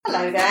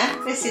Hello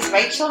there, this is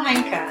Rachel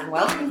Henker and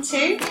welcome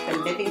to the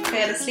Living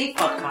Fearlessly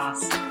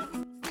podcast.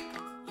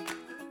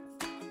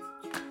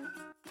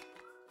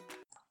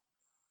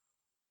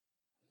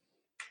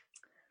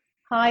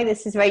 Hi,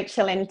 this is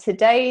Rachel. In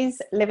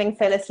today's Living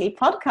Fearlessly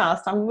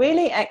podcast, I'm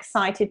really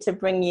excited to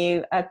bring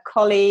you a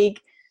colleague,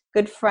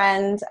 good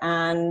friend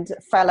and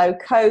fellow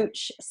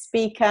coach,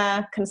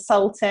 speaker,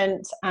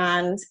 consultant,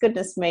 and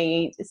goodness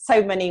me,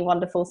 so many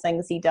wonderful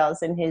things he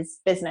does in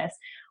his business.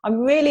 I'm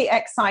really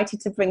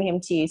excited to bring him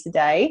to you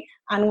today,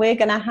 and we're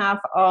going to have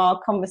our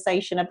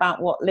conversation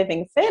about what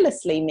living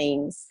fearlessly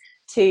means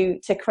to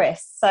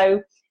Chris.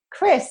 So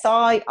Chris,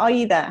 are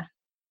you there?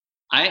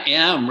 I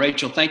am,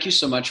 Rachel. Thank you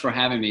so much for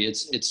having me.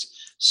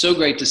 It's so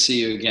great to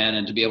see you again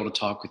and to be able to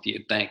talk with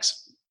you.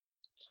 Thanks.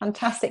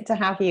 Fantastic to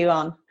have you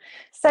on.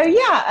 So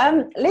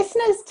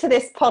listeners to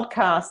this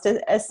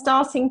podcast are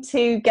starting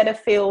to get a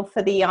feel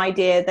for the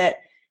idea that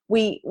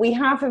we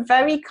have a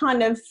very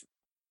kind of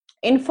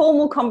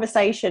informal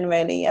conversation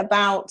really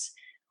about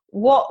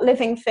what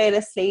living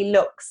fearlessly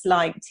looks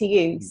like to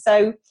you.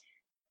 So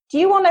do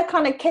you want to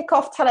kind of kick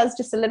off, tell us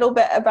just a little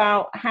bit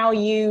about how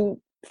you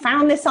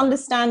found this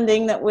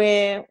understanding that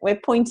we're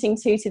pointing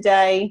to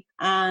today,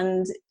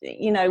 and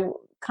you know,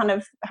 kind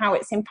of how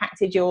it's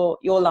impacted your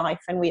life,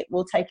 and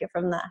we'll take it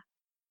from there.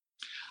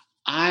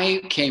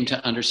 I came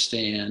to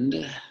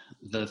understand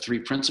the three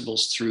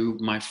principles through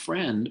my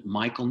friend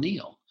Michael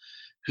Neal,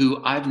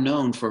 who I've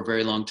known for a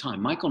very long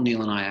time. Michael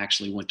Neal and I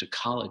actually went to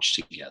college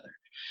together,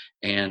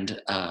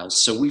 and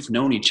so we've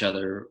known each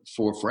other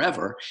for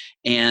forever.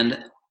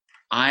 And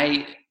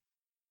I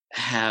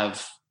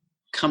have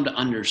come to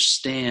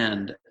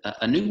understand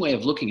a new way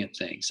of looking at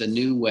things, a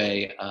new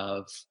way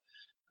of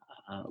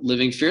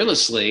living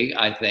fearlessly,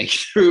 I think,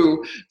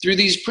 through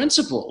these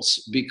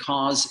principles,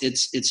 because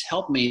it's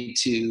helped me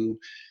to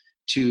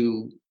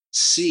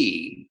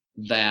see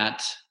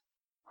that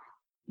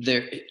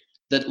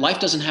that life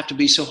doesn't have to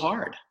be so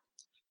hard.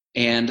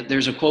 And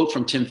there's a quote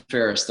from Tim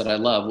Ferriss that I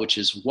love, which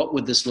is, "What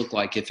would this look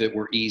like if it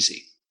were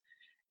easy?"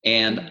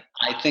 And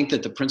I think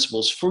that the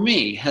principles for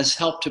me has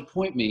helped to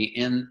point me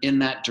in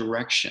that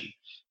direction,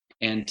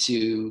 and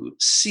to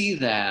see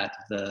that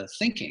the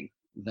thinking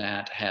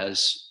that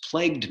has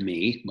plagued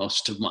me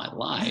most of my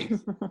life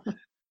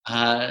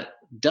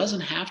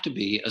doesn't have to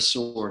be a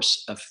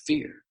source of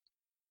fear,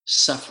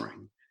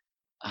 suffering,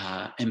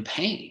 and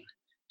pain.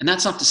 And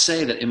that's not to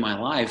say that in my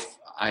life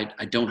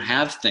I don't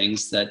have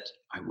things that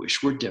I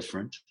wish were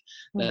different,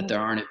 that there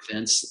aren't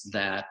events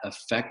that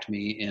affect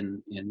me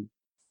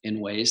in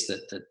ways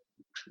that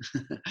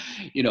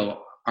you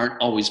know, aren't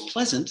always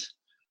pleasant.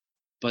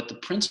 But the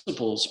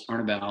principles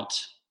aren't about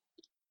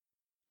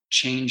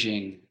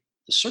changing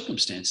the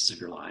circumstances of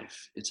your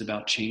life. It's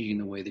about changing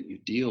the way that you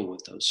deal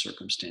with those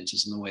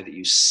circumstances, and the way that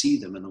you see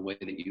them, and the way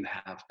that you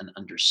have an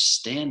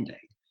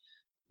understanding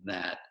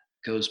that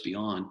goes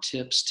beyond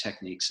tips,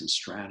 techniques, and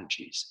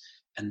strategies.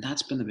 And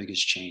that's been the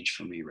biggest change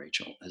for me,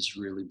 Rachel, has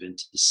really been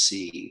to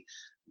see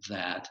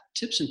that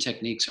tips and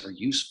techniques are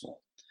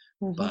useful,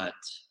 but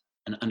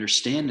an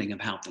understanding of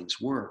how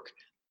things work,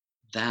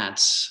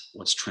 that's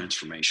what's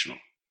transformational.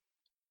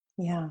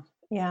 Yeah.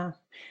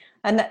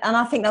 And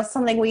I think that's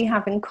something we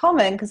have in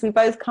common, because we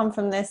both come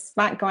from this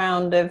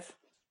background of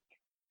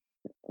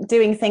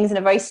doing things in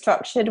a very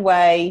structured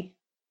way,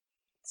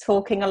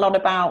 talking a lot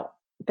about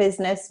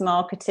business,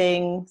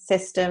 marketing,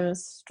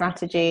 systems,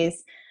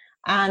 strategies.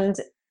 And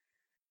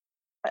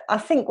I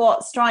think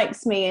what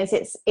strikes me is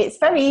it's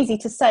very easy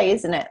to say,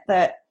 isn't it,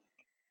 that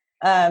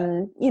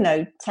you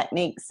know,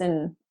 techniques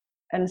and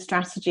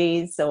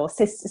strategies, or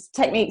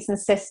techniques and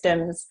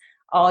systems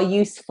are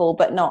useful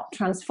but not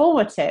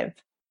transformative.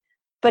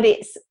 But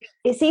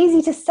it's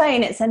easy to say,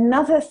 and it's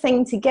another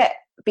thing to get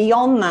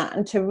beyond that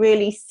and to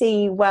really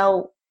see,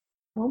 well,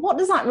 what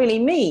does that really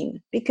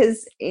mean?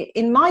 Because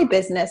in my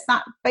business,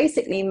 that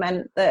basically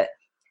meant that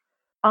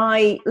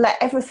I let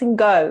everything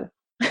go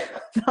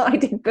that I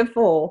did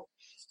before,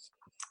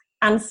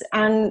 and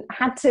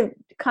had to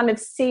kind of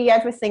see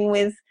everything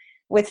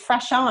with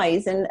fresh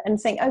eyes and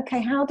think,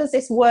 okay, how does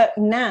this work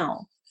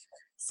now?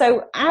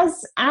 So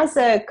as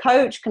a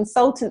coach,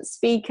 consultant,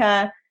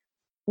 speaker,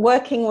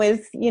 working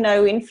with, you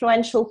know,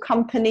 influential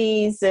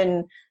companies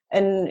and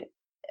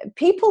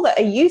people that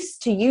are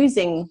used to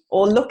using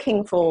or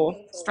looking for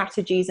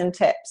strategies and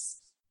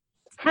tips,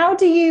 how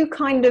have you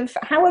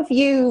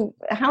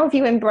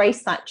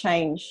embraced that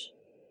change,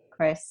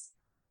 Chris?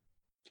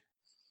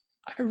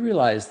 I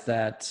realized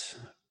that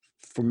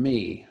for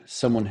me,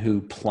 someone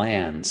who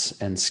plans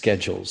and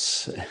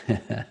schedules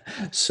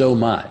so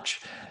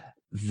much,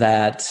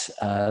 that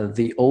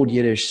the old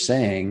Yiddish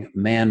saying,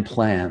 "Man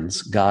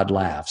plans, God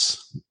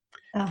laughs,"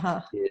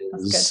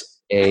 is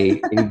a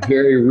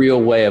very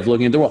real way of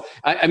looking at the world.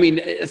 I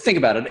mean, think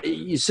about it.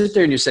 You sit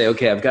there and you say,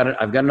 okay, I've got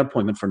an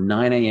appointment for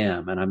 9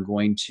 a.m. and I'm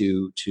going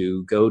to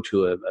go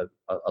to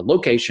a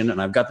location, and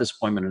I've got this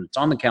appointment, and it's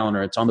on the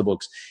calendar, it's on the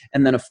books,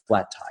 and then a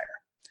flat tire.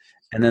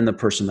 And then the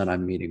person that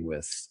I'm meeting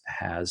with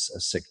has a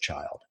sick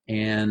child,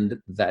 and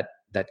that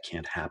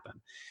can't happen.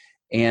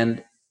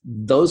 And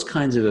those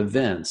kinds of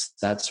events,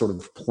 that sort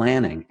of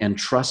planning and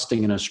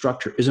trusting in a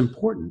structure is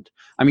important.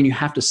 I mean, you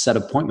have to set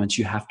appointments,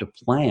 you have to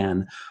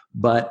plan,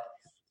 but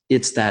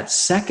it's that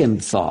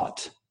second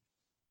thought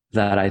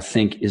that I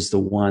think is the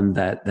one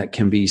that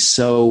can be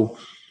so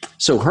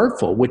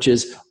hurtful, which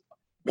is,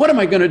 what am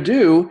I going to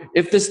do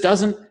if this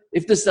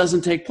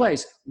doesn't take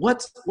place?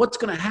 What's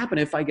going to happen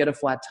if I get a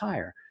flat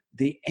tire?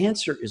 The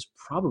answer is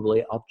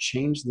probably I'll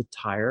change the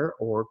tire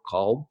or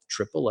call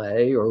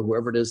AAA or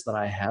whoever it is that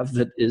I have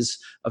that is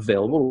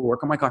available to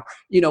work on my car.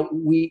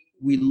 We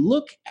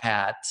look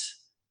at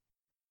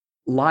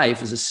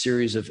life as a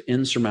series of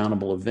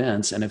insurmountable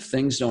events, and if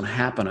things don't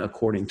happen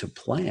according to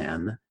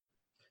plan,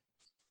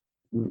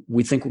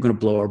 we think we're going to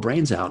blow our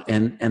brains out.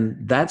 And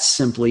that's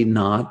simply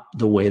not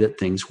the way that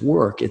things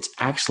work. It's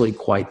actually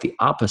quite the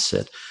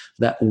opposite,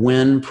 that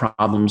when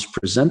problems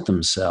present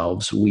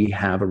themselves, we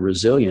have a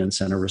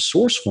resilience and a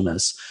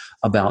resourcefulness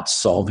about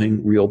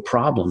solving real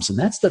problems. And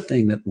that's the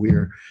thing that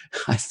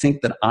I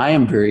think that I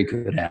am very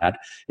good at.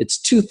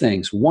 It's two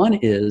things. One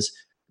is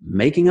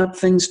making up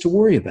things to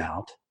worry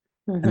about.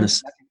 Mm-hmm. And the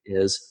second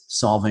is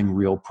solving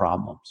real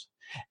problems.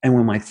 And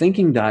when my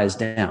thinking dies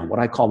down, what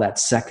I call that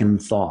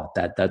second thought,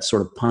 that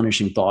sort of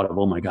punishing thought of,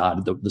 oh my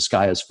God, the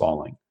sky is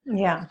falling.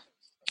 Yeah.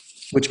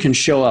 Which can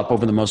show up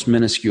over the most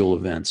minuscule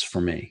events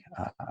for me.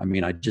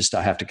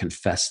 I have to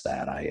confess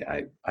that.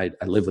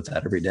 I live with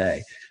that every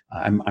day.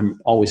 I'm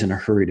always in a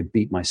hurry to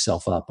beat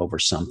myself up over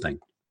something,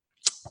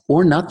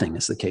 or nothing,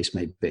 as the case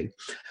may be.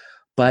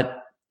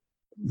 But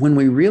when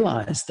we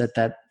realize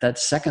that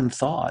second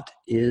thought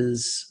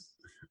is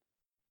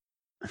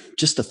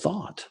just a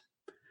thought,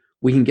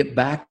 we can get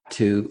back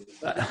to,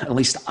 at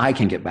least I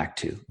can get back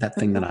to, that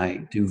thing that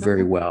I do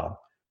very well,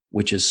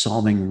 which is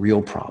solving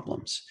real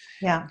problems.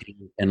 Yeah.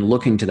 And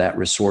looking to that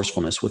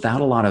resourcefulness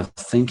without a lot of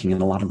thinking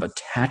and a lot of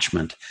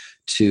attachment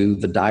to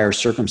the dire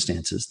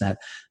circumstances, that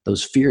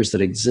those fears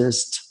that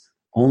exist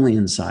only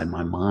inside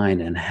my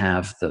mind and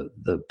have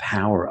the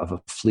power of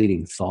a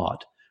fleeting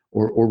thought,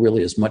 or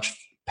really as much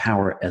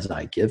power as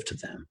I give to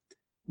them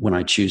when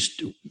I choose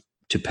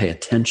to pay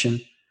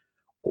attention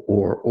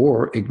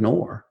or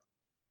ignore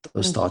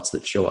those thoughts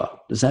that show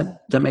up. Does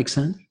that make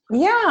sense?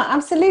 Yeah,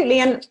 absolutely.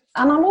 And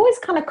I'm always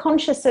kind of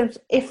conscious of,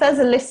 if there's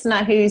a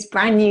listener who's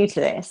brand new to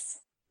this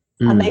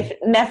and they've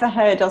never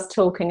heard us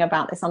talking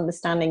about this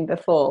understanding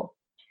before,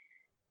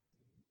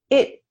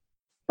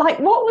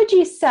 what would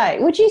you say?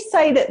 Would you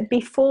say that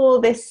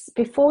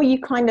before you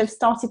kind of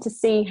started to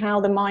see how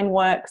the mind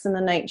works and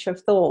the nature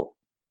of thought,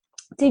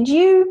 did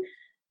you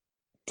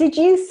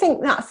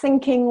think that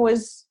thinking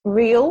was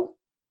real?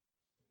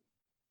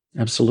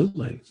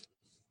 Absolutely.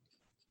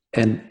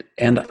 And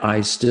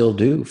I still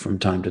do from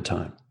time to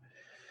time.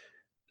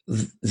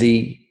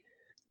 The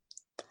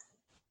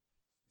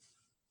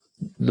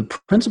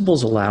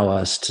principles allow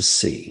us to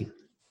see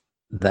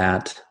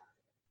that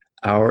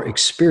our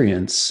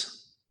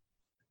experience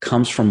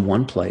comes from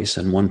one place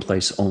and one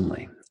place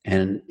only.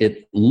 And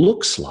it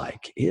looks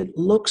like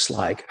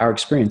our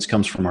experience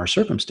comes from our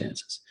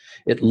circumstances.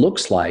 It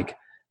looks like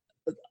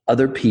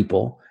other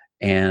people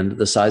and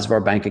the size of our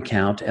bank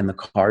account and the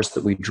cars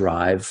that we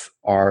drive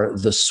are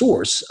the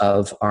source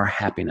of our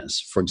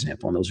happiness, for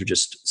example. And those are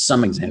just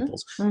some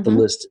examples. Mm-hmm. The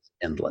list is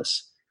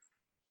endless.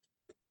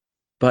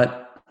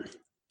 But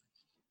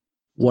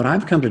what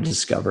I've come to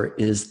discover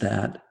is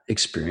that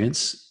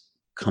experience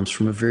comes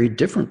from a very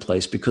different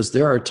place, because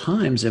there are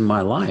times in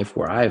my life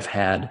where I've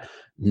had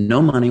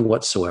no money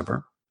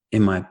whatsoever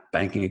in my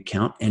banking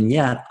account, and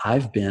yet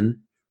I've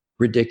been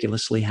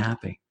ridiculously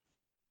happy.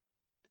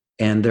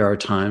 And there are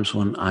times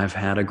when I've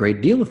had a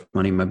great deal of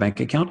money in my bank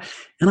account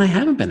and I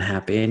haven't been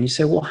happy. And you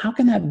say, well, how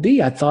can that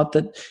be? I thought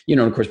that,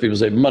 of course people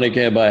say money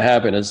can't buy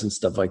happiness and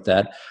stuff like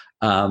that.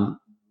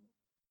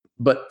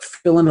 But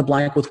fill in the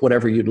blank with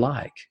whatever you'd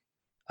like.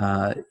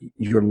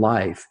 Your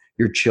life,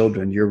 your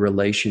children, your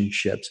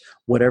relationships,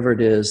 whatever it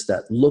is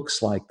that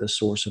looks like the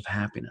source of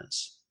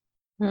happiness.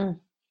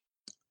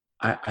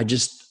 I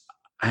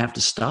have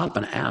to stop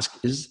and ask,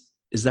 is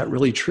that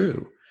really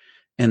true?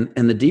 And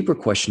the deeper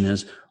question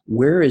is,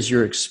 where is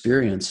your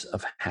experience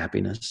of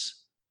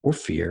happiness or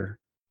fear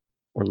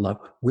or love?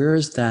 Where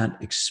is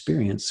that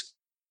experience?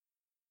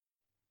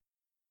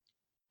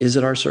 Is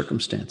it our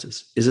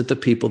circumstances? Is it the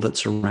people that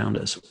surround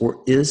us?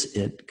 Or is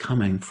it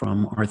coming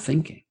from our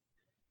thinking?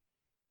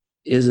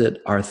 Is it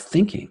our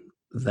thinking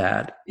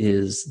that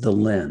is the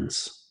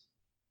lens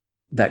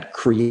that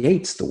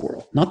creates the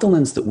world? Not the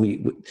lens that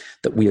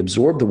we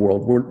absorb the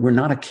world. We're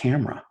not a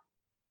camera.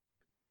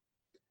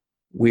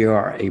 We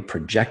are a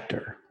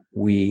projector.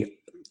 We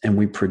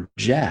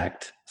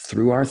project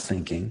through our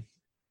thinking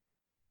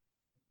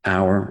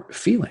our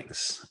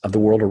feelings of the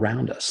world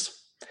around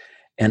us.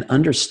 And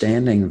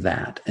understanding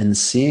that and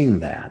seeing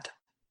that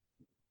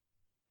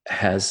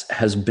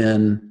has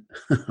been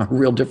a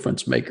real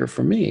difference maker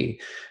for me,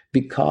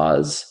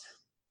 because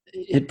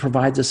it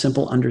provides a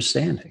simple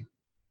understanding.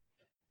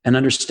 An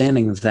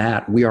understanding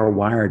that we are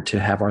wired to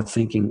have our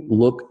thinking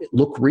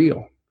look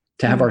real,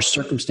 to have our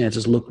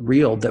circumstances look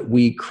real, that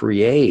we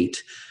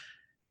create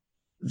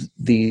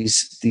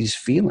these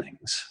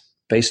feelings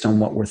based on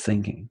what we're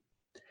thinking.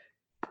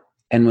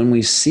 And when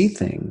we see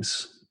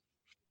things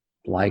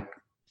like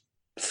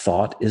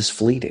thought is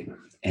fleeting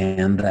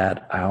and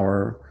that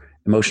our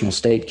emotional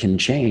state can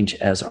change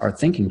as our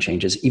thinking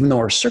changes, even though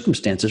our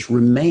circumstances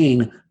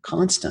remain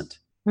constant.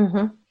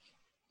 Mm-hmm.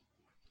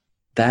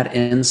 That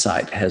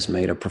insight has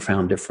made a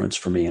profound difference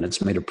for me, and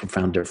it's made a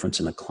profound difference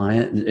in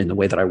the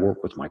way that I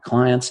work with my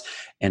clients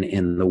and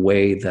in the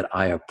way that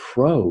I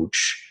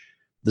approach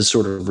the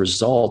sort of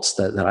results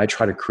that I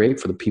try to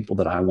create for the people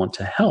that I want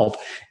to help.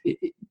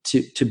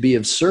 To be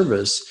of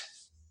service,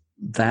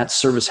 that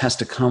service has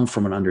to come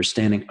from an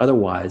understanding.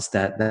 Otherwise,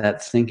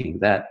 that thinking,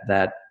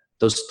 that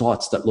those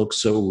thoughts that look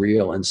so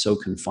real and so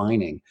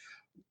confining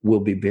will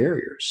be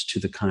barriers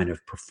to the kind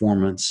of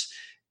performance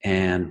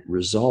and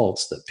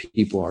results that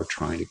people are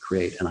trying to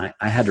create. And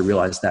I had to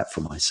realize that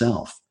for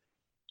myself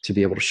to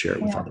be able to share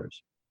it with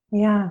others.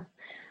 Yeah.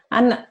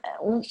 And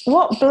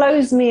what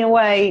blows me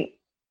away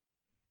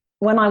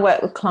when I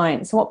work with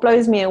clients, what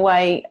blows me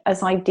away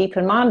as I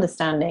deepen my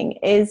understanding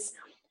is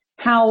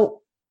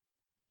how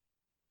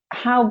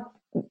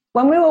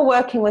when we were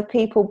working with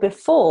people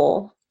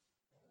before,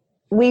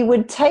 we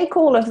would take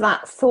all of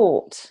that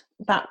thought,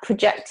 that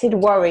projected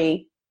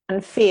worry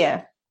and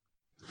fear,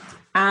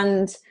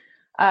 and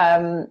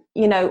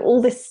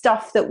all this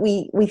stuff that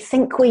we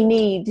think we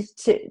need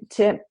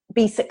to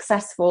be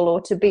successful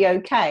or to be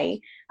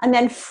okay. And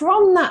then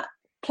from that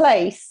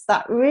place,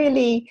 that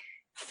really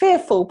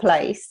fearful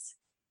place,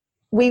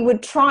 we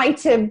would try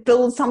to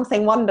build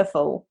something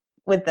wonderful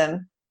with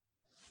them.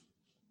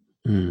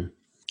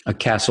 A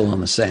castle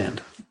on the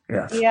sand.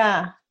 Yes.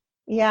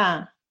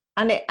 Yeah.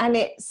 And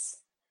it's,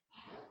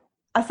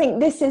 I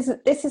think this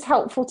is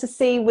helpful to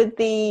see with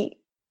the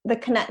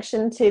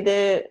connection to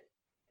the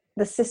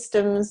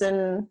systems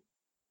and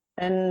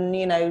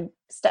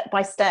step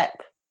by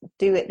step,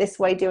 do it this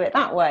way, do it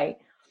that way.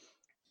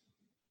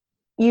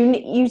 You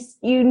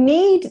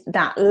need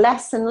that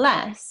less and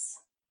less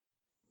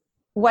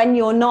when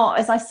you're not,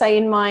 as I say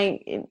in my,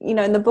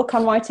 in the book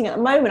I'm writing at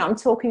the moment, I'm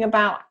talking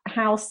about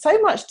how so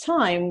much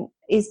time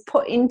is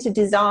put into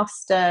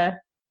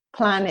disaster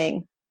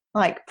planning,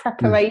 like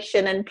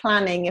preparation and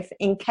planning if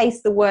in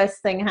case the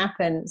worst thing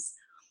happens.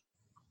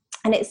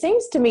 And it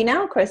seems to me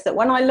now, Chris, that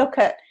when I look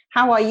at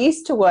how I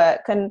used to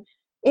work, and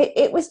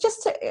it was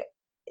just,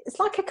 it's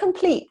like a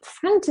complete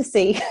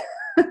fantasy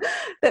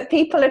that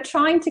people are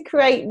trying to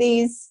create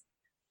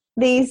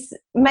these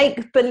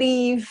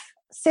make-believe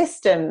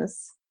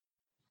systems.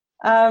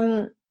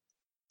 And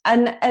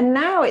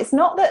now it's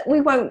not that we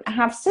won't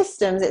have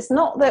systems. It's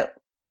not that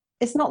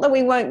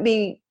we won't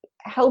be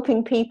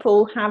helping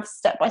people have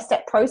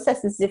step-by-step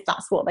processes if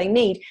that's what they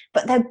need,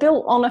 but they're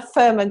built on a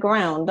firmer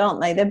ground,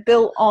 aren't they? They're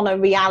built on a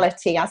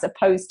reality as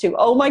opposed to,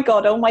 oh my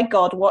God,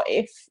 what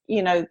if,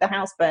 the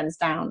house burns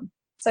down?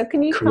 So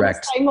can you kind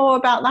of say more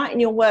about that in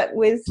your work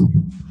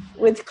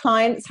with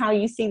clients, how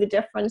you see the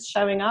difference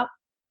showing up?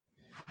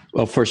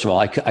 Well, first of all,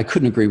 I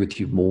couldn't agree with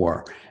you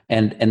more.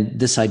 And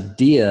this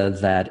idea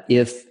that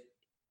if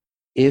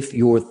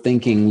your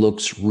thinking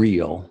looks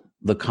real,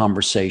 the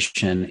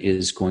conversation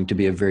is going to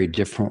be a very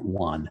different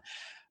one.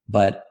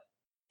 But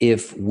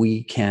if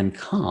we can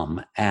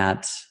come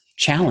at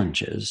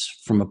challenges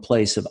from a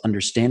place of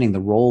understanding the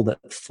role that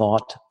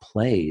thought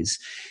plays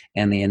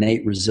and the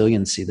innate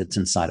resiliency that's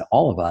inside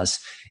all of us,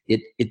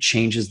 it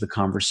changes the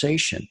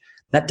conversation.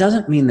 That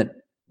doesn't mean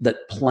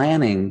that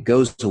planning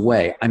goes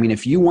away. I mean,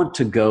 if you want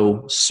to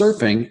go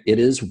surfing, it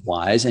is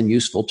wise and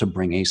useful to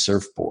bring a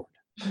surfboard.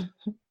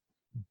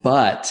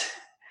 But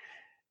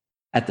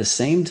at the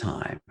same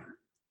time,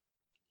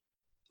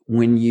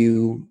 when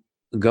you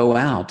go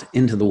out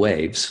into the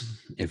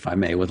waves, if I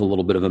may, with a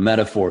little bit of a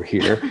metaphor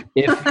here,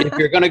 if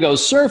you're going to go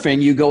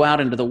surfing, you go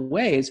out into the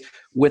waves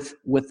with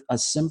a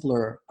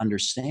simpler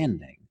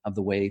understanding of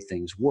the way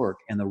things work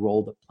and the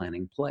role that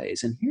planning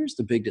plays. And here's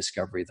the big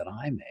discovery that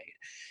I made,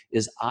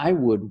 is I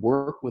would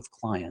work with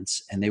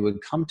clients and they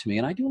would come to me,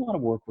 and I do a lot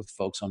of work with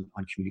folks on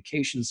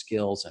communication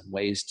skills and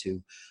ways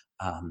to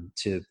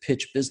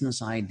pitch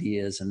business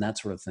ideas and that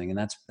sort of thing. And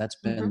that's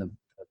been the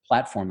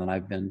platform that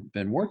I've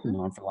been working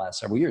on for the last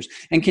several years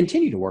and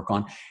continue to work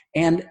on.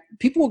 And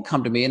people would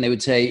come to me and they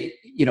would say,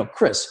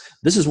 Chris,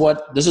 this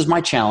is my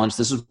challenge.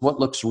 This is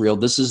what looks real.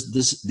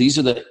 These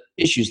are the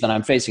issues that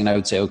I'm facing. And I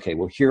would say, okay,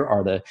 well, here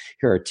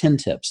are 10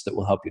 tips that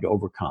will help you to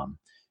overcome.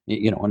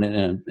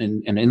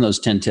 And in those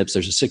 10 tips,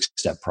 there's a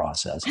 6-step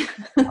process,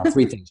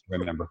 3 things to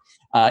remember,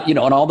 and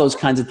all those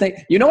kinds of things.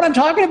 You know what I'm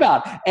talking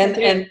about?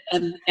 And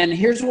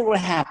here's what would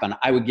happen.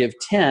 I would give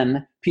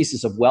 10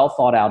 pieces of well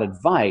thought out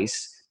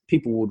advice.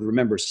 People would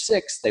remember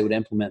 6. They would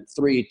implement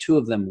 3. 2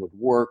 of them would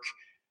work.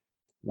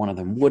 1 of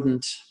them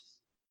wouldn't.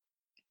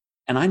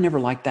 And I never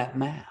liked that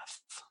math.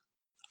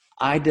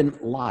 I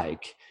didn't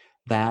like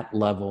that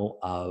level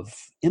of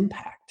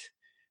impact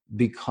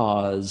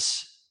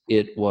because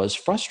it was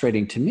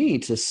frustrating to me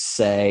to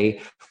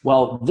say,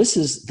 well, this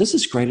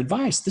is great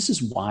advice. This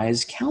is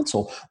wise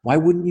counsel. Why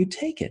wouldn't you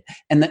take it?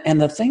 And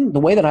the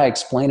way that I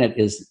explain it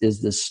is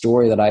this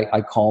story that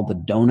I call the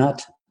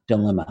donut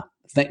dilemma.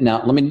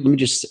 now, let me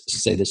just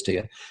say this to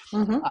you.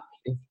 Mm-hmm.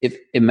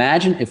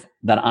 Imagine if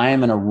that I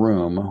am in a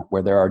room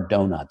where there are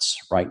donuts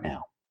right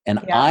now, and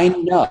I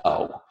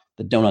know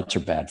the donuts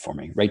are bad for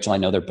me. Rachel, I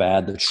know they're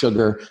bad. The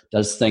sugar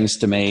does things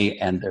to me,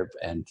 and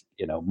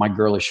my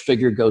girlish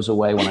figure goes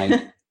away when I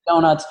eat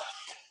donuts.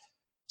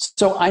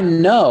 So I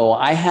know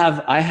I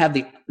have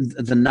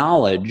the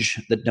knowledge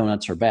that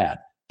donuts are bad,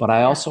 but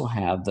I also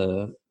have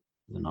the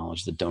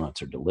knowledge that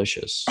donuts are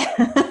delicious.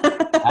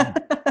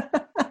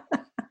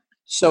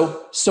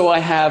 So I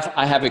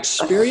have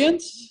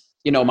experience,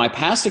 my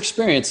past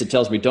experience that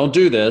tells me don't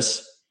do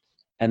this.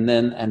 And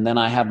then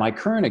I have my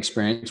current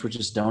experience, which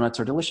is donuts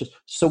are delicious.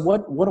 So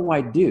what do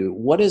I do?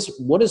 What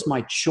is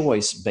my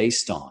choice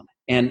based on?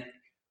 And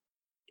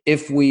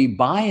if we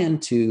buy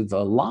into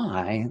the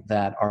lie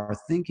that our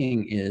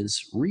thinking is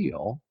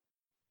real,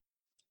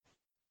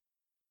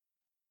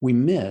 we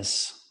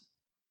miss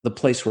the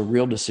place where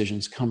real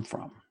decisions come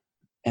from.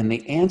 And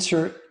the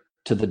answer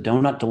to the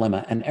donut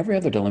dilemma and every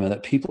other dilemma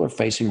that people are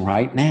facing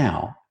right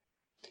now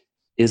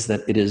is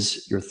that it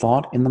is your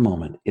thought in the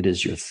moment. It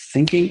is your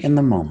thinking in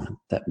the moment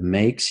that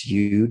makes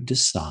you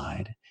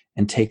decide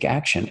and take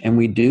action. And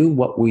we do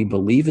what we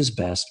believe is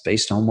best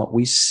based on what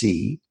we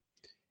see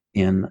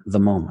in the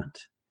moment.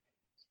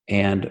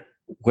 And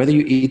whether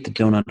you eat the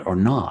donut or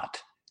not,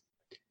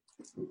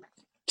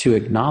 to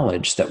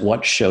acknowledge that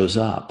what shows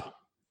up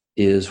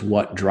is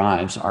what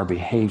drives our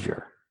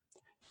behavior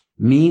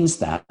means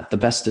that the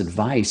best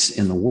advice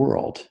in the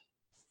world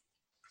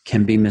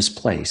can be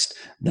misplaced.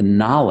 The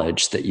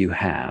knowledge that you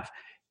have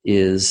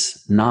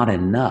is not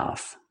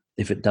enough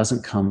if it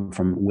doesn't come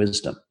from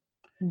wisdom.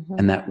 Mm-hmm.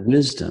 And that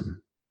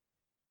wisdom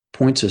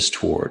points us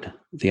toward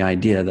the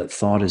idea that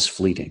thought is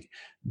fleeting,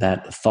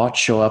 that thoughts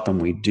show up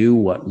and we do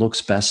what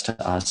looks best to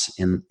us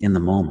in the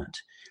moment.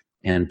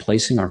 And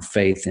placing our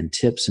faith in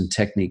tips and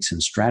techniques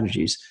and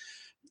strategies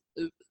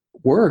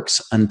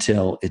works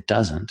until it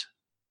doesn't.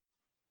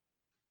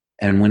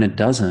 And when it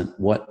doesn't,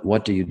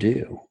 what do you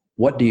do?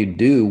 What do you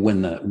do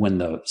when the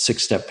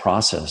 6-step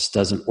process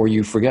doesn't, or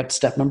you forget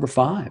step number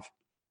 5?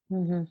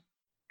 Mm-hmm.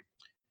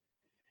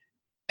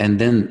 And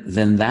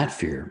then that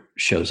fear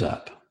shows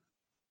up.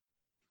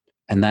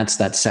 And that's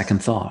that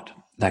second thought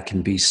that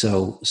can be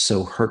so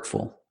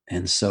hurtful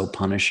and so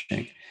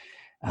punishing.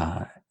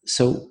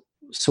 So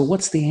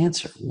what's the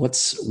answer?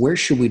 Where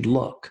should we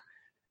look?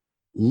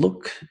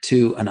 Look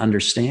to an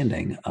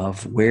understanding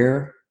of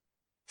where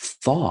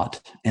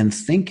thought and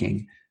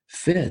thinking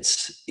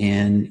fits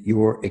in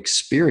your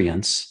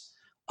experience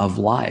of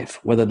life,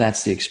 whether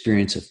that's the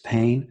experience of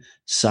pain,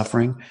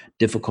 suffering,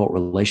 difficult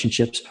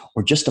relationships,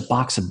 or just a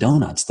box of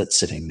donuts that's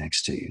sitting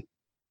next to you.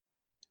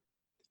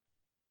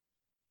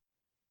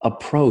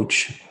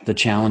 Approach the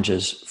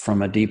challenges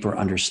from a deeper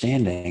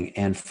understanding,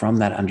 and from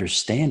that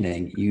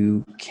understanding,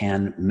 you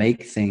can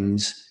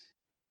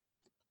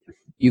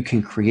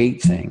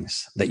create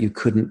things that you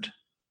couldn't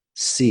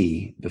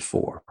see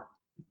before.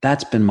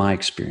 That's been my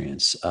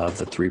experience of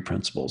the 3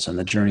 principles and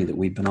the journey that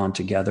we've been on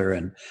together,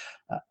 and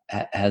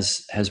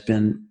it's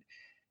been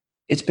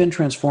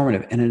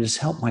transformative, and it has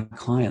helped my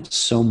clients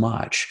so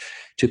much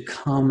to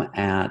come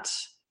at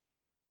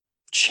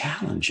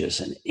challenges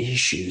and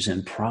issues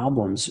and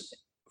problems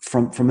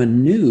from a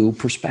new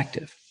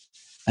perspective,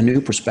 a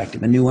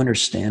new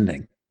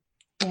understanding.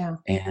 Yeah.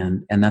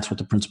 And that's what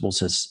the principles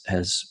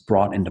has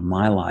brought into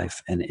my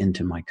life and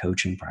into my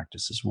coaching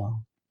practice as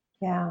well.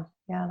 Yeah,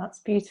 that's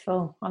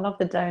beautiful. I love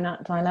the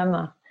donut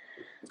dilemma.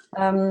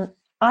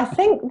 I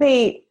think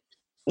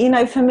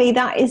for me,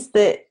 that is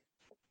the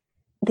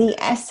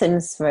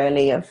essence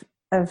really of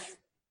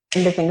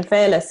living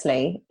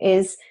fearlessly,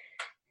 is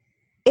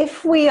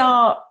if we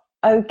are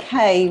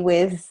okay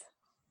with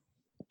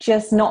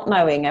just not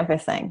knowing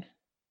everything,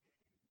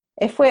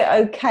 if we're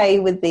okay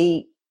with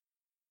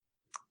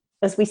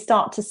as we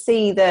start to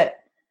see that,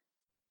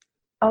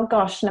 oh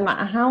gosh, no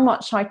matter how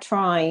much I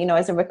try,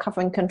 as a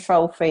recovering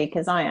control freak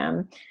as I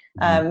am,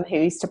 who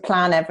used to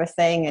plan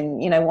everything and,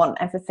 want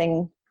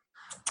everything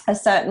a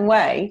certain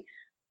way,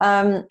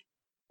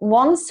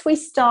 once we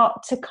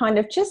start to kind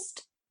of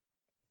just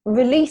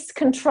release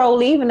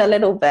control even a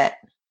little bit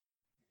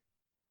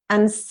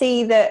and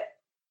see that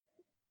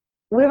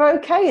we're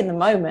okay in the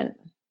moment,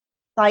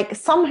 like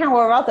somehow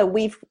or other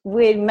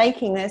we're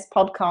making this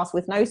podcast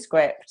with no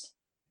script.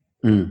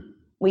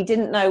 We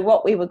didn't know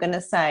what we were going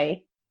to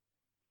say,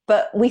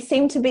 but we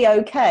seem to be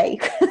okay.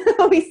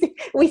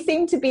 we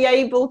seem to be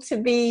able to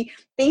be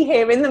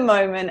here in the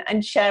moment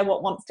and share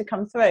what wants to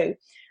come through.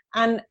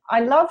 And I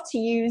love to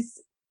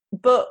use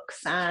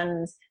books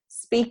and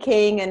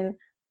speaking and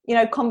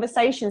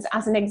conversations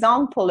as an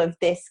example of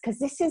this, because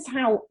this is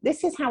how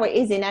it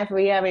is in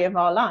every area of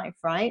our life,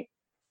 right?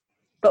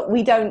 But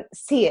we don't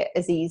see it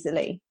as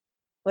easily.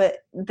 But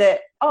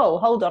oh,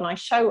 hold on, I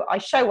show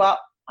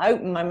up, I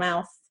open my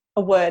mouth,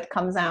 a word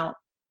comes out.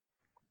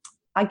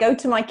 I go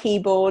to my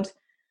keyboard,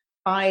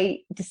 I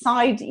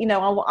decide,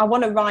 I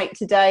want to write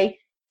today.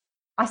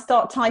 I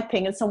start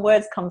typing and some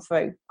words come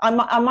through.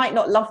 I might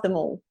not love them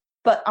all,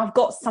 but I've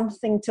got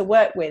something to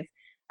work with.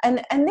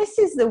 And this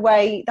is the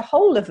way the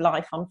whole of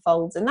life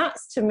unfolds, and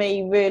that's to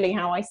me really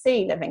how I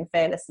see living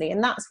fearlessly,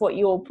 and that's what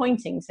you're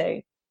pointing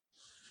to.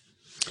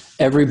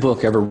 Every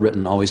book ever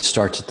written always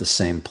starts at the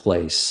same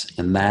place,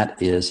 and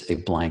that is a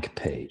blank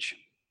page.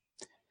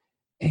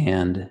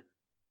 And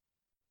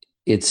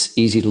it's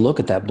easy to look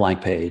at that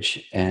blank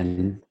page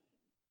and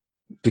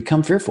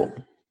become fearful.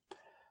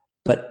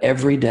 But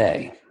every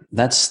day,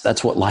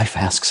 that's what life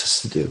asks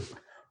us to do.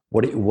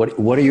 What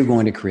are you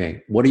going to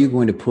create? What are you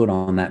going to put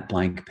on that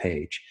blank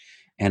page?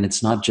 And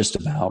it's not just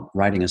about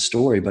writing a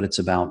story, but it's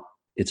about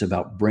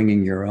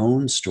bringing your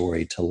own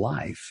story to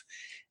life.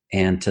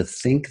 And to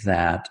think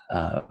that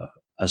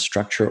a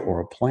structure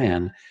or a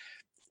plan,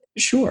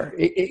 sure,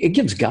 it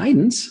gives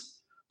guidance,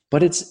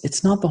 but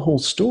it's not the whole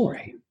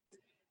story.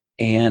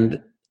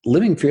 And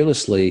living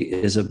fearlessly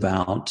is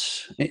about,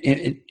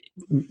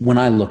 when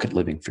I look at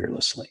living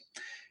fearlessly,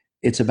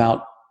 it's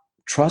about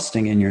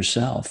trusting in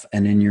yourself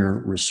and in your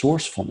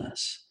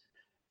resourcefulness.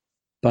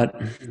 But,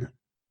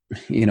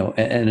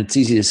 and it's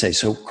easy to say,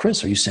 so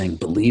Chris, are you saying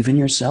believe in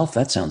yourself?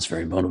 That sounds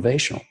very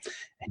motivational.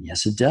 And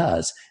yes, it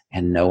does.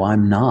 And no,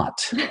 I'm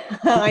not.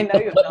 I know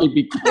you're Let not. me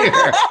be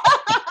clear.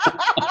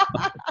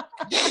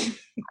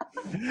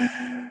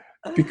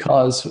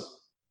 Because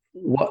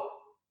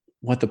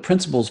what the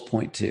principles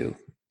point to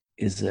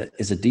is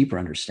a deeper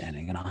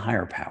understanding and a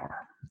higher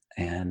power.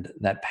 And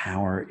that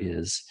power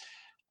is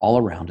all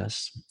around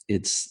us.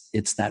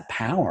 It's that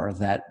power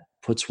that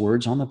puts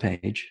words on the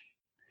page,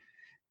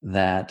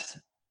 that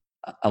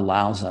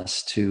allows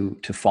us to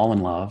fall in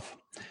love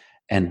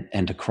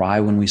and to cry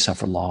when we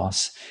suffer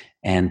loss,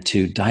 and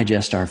to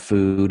digest our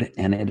food.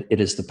 And it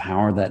is the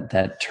power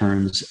that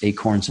turns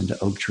acorns into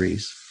oak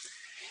trees.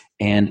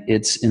 And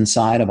it's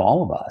inside of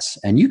all of us.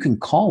 And you can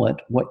call it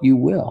what you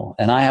will.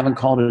 And I haven't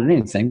called it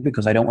anything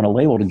because I don't want a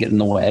label to get in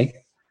the way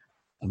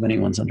of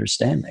anyone's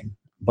understanding.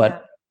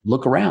 But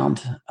look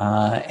around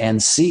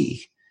and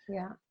see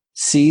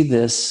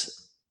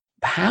this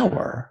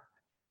power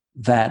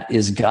that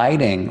is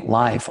guiding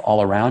life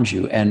all around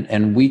you.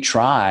 And we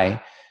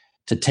try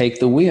to take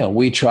the wheel.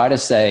 We try to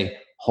say,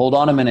 hold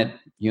on a minute,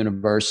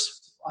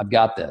 universe, I've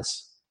got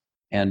this.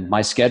 And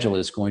my schedule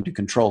is going to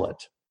control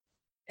it.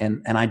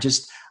 And I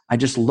just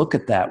look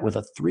at that with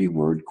a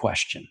 3-word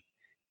question.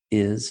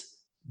 Is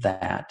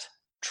that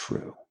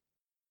true?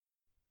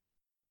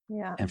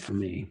 Yeah. And for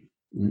me,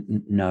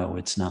 no,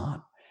 it's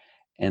not.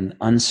 And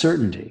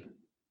uncertainty,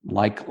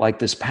 like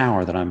this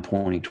power that I'm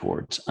pointing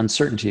towards,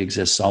 uncertainty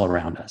exists all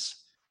around us.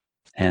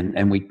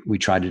 And we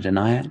try to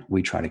deny it.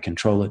 We try to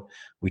control it.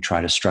 We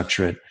try to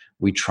structure it.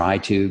 We try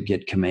to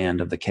get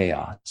command of the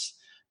chaos.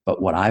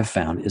 But what I've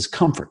found is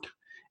comfort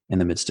in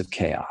the midst of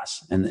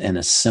chaos, and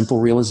a simple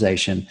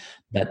realization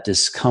that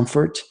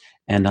discomfort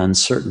and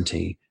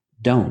uncertainty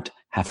don't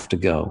have to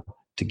go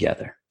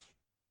together,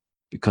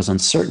 because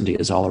uncertainty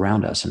is all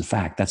around us. In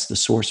fact, that's the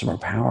source of our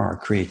power, our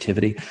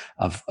creativity,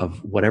 of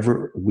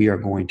whatever we are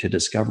going to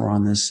discover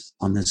on this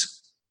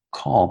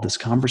call, this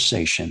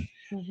conversation.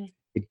 Mm-hmm.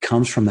 It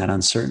comes from that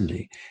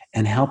uncertainty,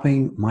 and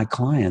helping my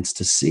clients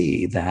to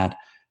see that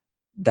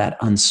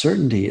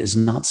uncertainty is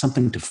not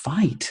something to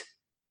fight.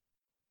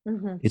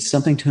 Mm-hmm. It's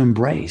something to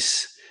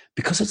embrace,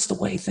 because it's the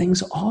way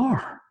things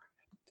are.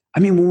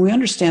 I mean, when we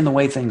understand the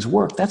way things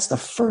work, that's the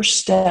first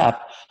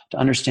step to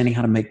understanding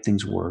how to make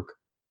things work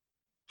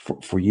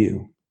for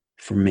you,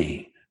 for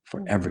me,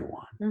 for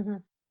everyone. Mm-hmm.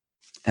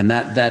 And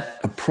that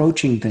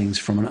approaching things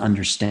from an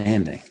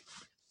understanding,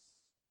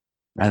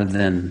 rather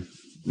than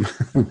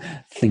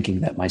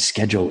thinking that my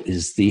schedule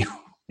is the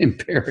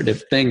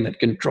imperative thing that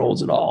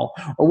controls it all,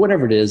 or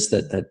whatever it is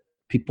that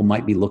people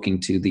might be looking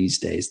to these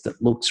days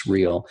that looks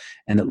real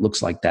and it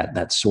looks like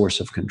that source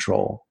of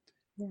control.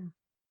 Yeah.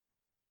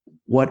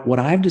 What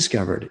I've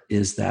discovered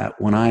is that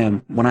when I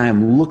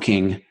am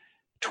looking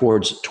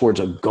towards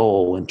a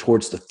goal and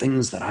towards the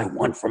things that I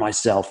want for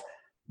myself,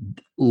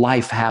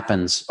 life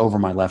happens over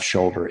my left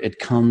shoulder. It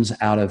comes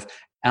out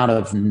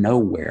of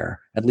nowhere.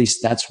 At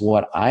least that's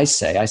what I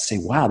say. I say,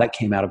 wow, that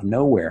came out of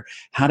nowhere.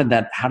 How did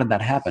that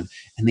happen?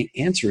 And the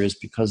answer is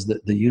because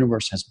the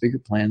universe has bigger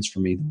plans for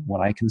me than what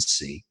I can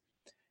see.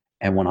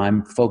 And when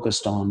I'm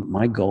focused on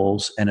my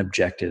goals and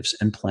objectives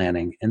and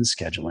planning and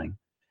scheduling,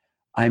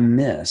 I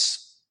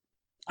miss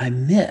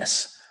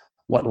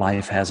what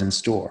life has in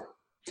store.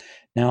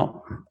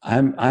 Now,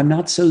 I'm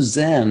not so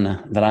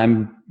zen that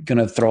I'm going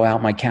to throw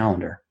out my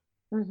calendar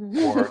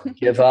or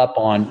give up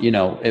on,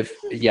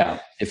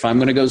 if I'm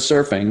going to go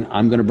surfing,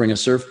 I'm going to bring a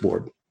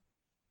surfboard.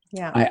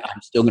 Yeah,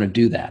 I'm still going to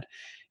do that.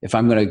 If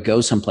I'm going to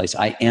go someplace,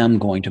 I am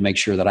going to make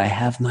sure that I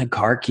have my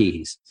car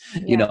keys,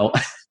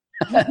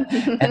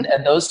 and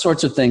those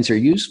sorts of things are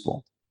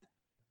useful.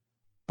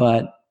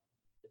 But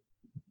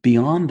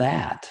beyond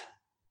that,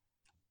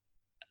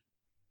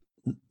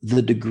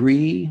 the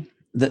degree,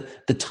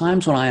 the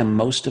times when I am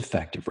most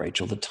effective,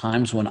 Rachel, the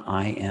times when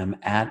I am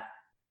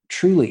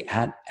truly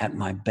at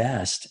my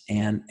best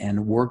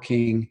and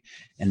working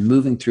and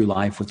moving through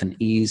life with an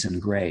ease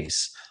and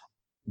grace,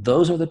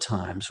 those are the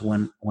times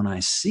when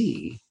I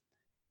see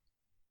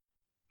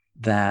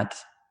that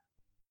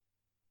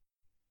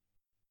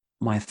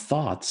my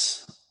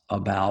thoughts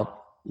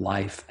about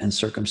life and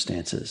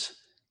circumstances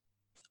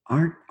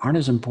aren't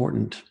as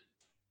important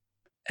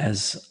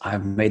as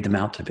I've made them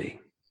out to be.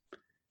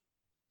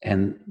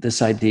 And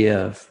this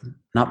idea of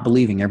not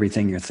believing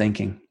everything you're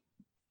thinking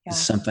is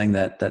something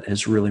that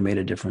has really made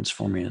a difference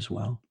for me as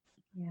well.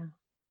 Yeah,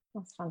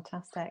 that's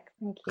fantastic.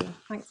 Thank you.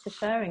 Thanks for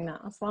sharing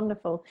that. That's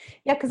wonderful.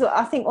 Yeah, because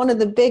I think one of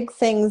the big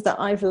things that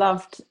I've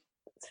loved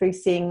through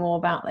seeing more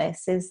about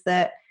this is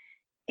that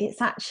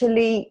it's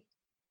actually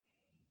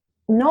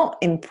not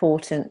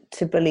important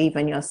to believe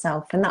in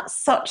yourself, and that's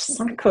such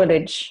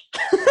sacrilege.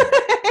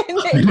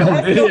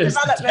 It is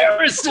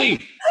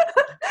heresy.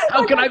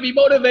 How can I be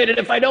motivated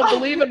if I don't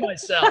believe in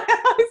myself?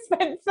 I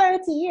spent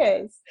 30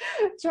 years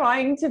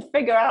trying to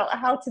figure out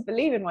how to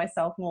believe in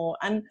myself more,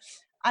 and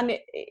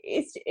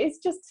it's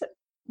just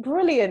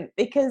brilliant,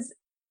 because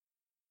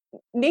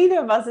neither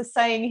of us are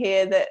saying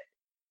here that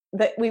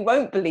we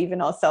won't believe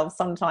in ourselves.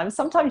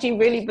 Sometimes you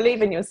really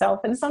believe in yourself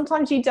and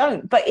sometimes you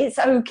don't, but it's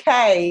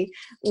okay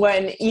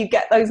when you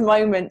get those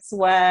moments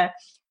where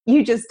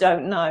you just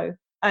don't know.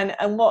 And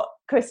what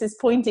Chris is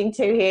pointing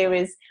to here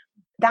is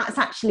that's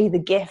actually the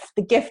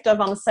gift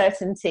of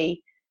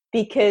uncertainty,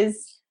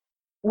 because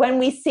when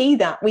we see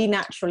that, we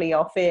naturally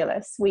are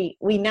fearless. We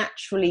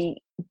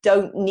naturally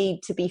don't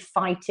need to be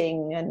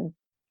fighting and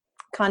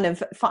kind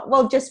of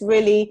just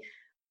really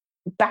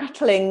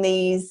battling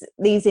these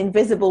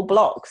invisible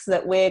blocks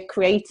that we're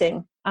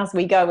creating as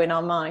we go in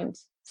our mind.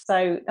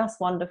 So that's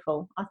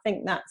wonderful. I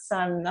think that's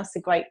a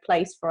great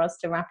place for us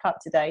to wrap up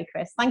today,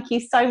 Chris. Thank you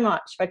so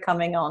much for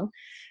coming on.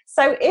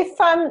 So if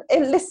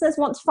listeners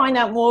want to find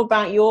out more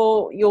about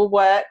your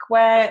work,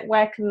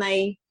 where can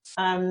they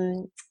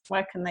find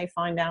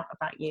out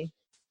about you?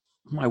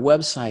 My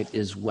website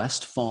is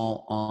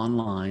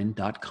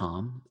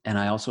westfallonline.com, and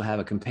I also have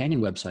a companion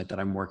website that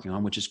I'm working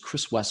on, which is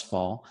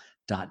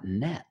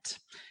chriswestfall.net.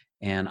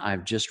 And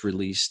I've just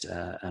released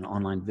an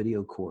online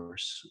video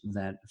course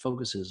that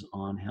focuses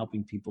on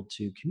helping people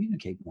to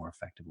communicate more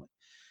effectively,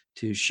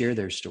 to share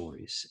their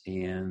stories.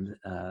 And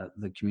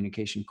the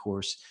communication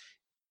course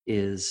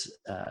is,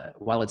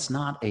 while it's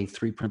not a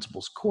 3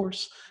 principles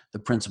course, the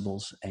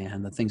principles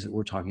and the things that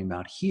we're talking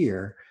about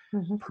here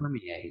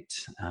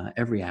permeate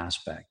every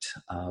aspect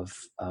of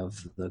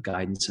the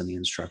guidance and the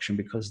instruction,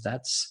 because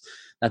that's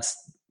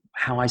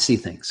how I see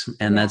things.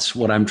 And that's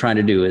what I'm trying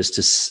to do, is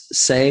to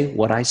say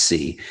what I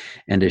see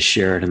and to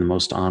share it in the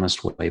most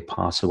honest way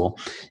possible.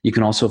 You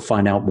can also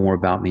find out more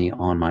about me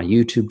on my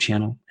YouTube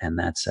channel, and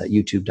that's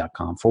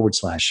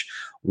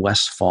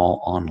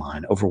youtube.com/Westfall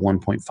Online. Over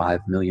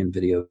 1.5 million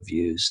video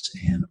views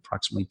and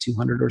approximately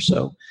 200 or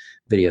so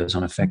videos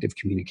on effective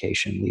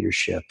communication,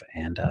 leadership,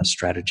 and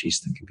strategies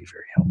that can be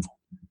very helpful.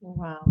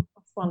 Wow,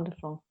 that's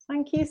wonderful.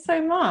 Thank you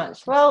so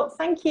much. Well,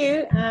 thank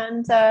you.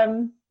 And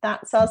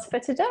that's us for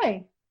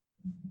today.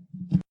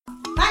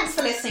 Thanks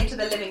for listening to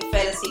the Living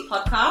Fearlessly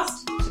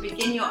podcast. To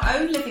begin your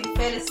own Living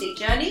Fearlessly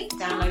journey,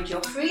 download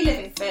your free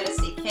Living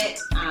Fearlessly kit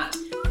at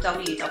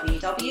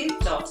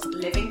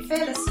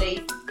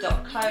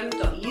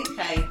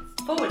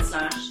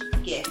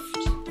www.livingfearlessly.co.uk/gift.